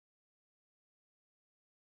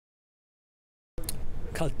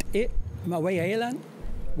kalt e mawaya elan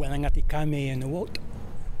welangati kame en wot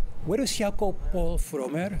wero siako Paul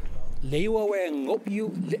Fromer lewa we ngopyu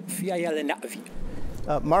fiaya le navi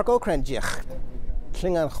Marco Krenjich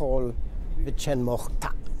Klingon hol vichen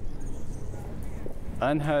mochta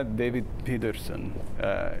Anha David Peterson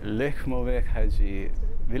lech movek haji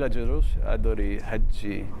villageros adori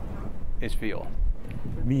haji HBO.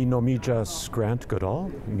 Mi nomiĝas Grant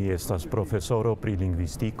Goodall, mi estas profesoro pri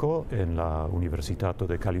lingvistiko en la Universitato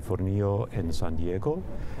de Californio en San Diego,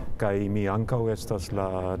 kaj mi ankaŭ estas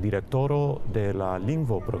la direktoro de la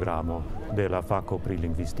lingvoprogramo de la fako pri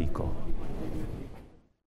lingvistiko.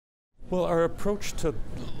 Well, our approach to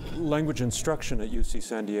language instruction at UC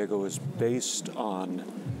San Diego is based on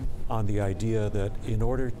the idea that in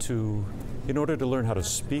order to learn how to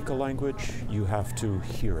speak a language, you have to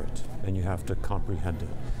hear it and you have to comprehend it.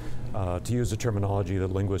 To use the terminology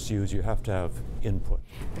that linguists use, you have to have input.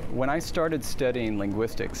 When I started studying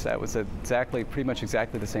linguistics, that was pretty much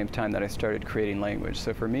exactly the same time that I started creating language.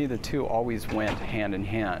 So for me, the two always went hand in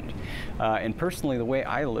hand. And personally, the way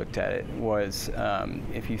I looked at it was,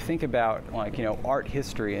 if you think about, like, you know, art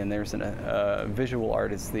history, and there's visual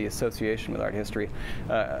art is the association with art history.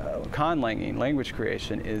 Conlanging, language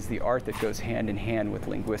creation, is the art that goes hand in hand with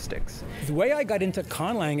linguistics. The way I got into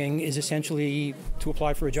conlanging is essentially to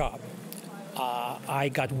apply for a job. I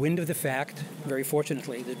got wind of the fact, very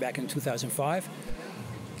fortunately, that back in 2005,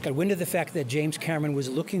 got wind of the fact that James Cameron was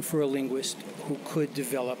looking for a linguist who could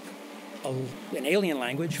develop an alien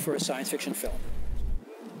language for a science fiction film.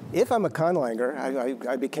 If I'm a conlanger,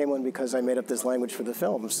 I became one because I made up this language for the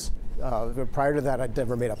films. Prior to that, I'd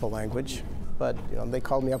never made up a language. But you know, they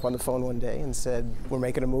called me up on the phone one day and said, we're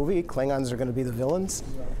making a movie, Klingons are going to be the villains.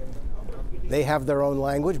 They have their own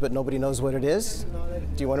language, but nobody knows what it is.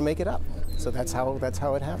 Do you want to make it up? So that's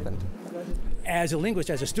how it happened. As a linguist,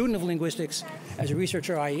 as a student of linguistics, as a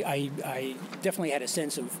researcher, I definitely had a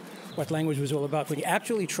sense of what language was all about. When you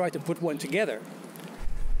actually try to put one together,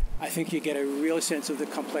 I think you get a real sense of the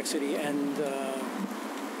complexity and the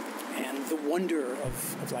wonder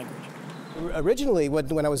of language. Originally,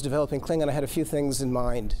 when I was developing Klingon, I had a few things in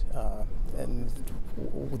mind. And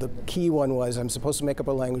the key one was I'm supposed to make up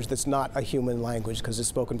a language that's not a human language because it's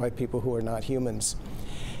spoken by people who are not humans.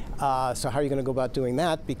 So how are you going to go about doing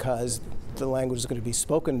that? Because the language is going to be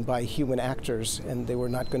spoken by human actors, and they were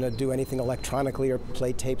not going to do anything electronically or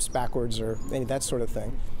play tapes backwards or any of that sort of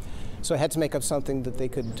thing. So I had to make up something that they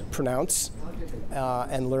could pronounce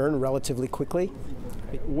and learn relatively quickly.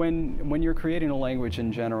 When you're creating a language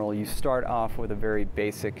in general, you start off with a very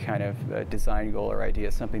basic kind of design goal or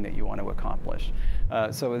idea, something that you want to accomplish.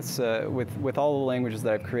 So it's with all the languages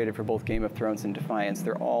that I've created for both Game of Thrones and Defiance,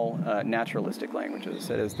 they're all naturalistic languages.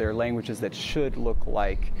 That is, they're languages that should look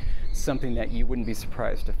like something that you wouldn't be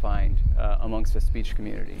surprised to find amongst a speech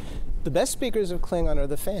community. The best speakers of Klingon are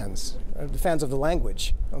the fans of the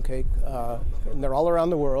language, okay? And they're all around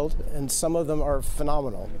the world, and some of them are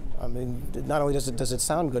phenomenal. I mean, not only does it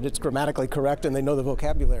sound good, it's grammatically correct, and they know the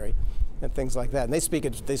vocabulary and things like that. And they speak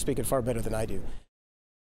it far better than I do.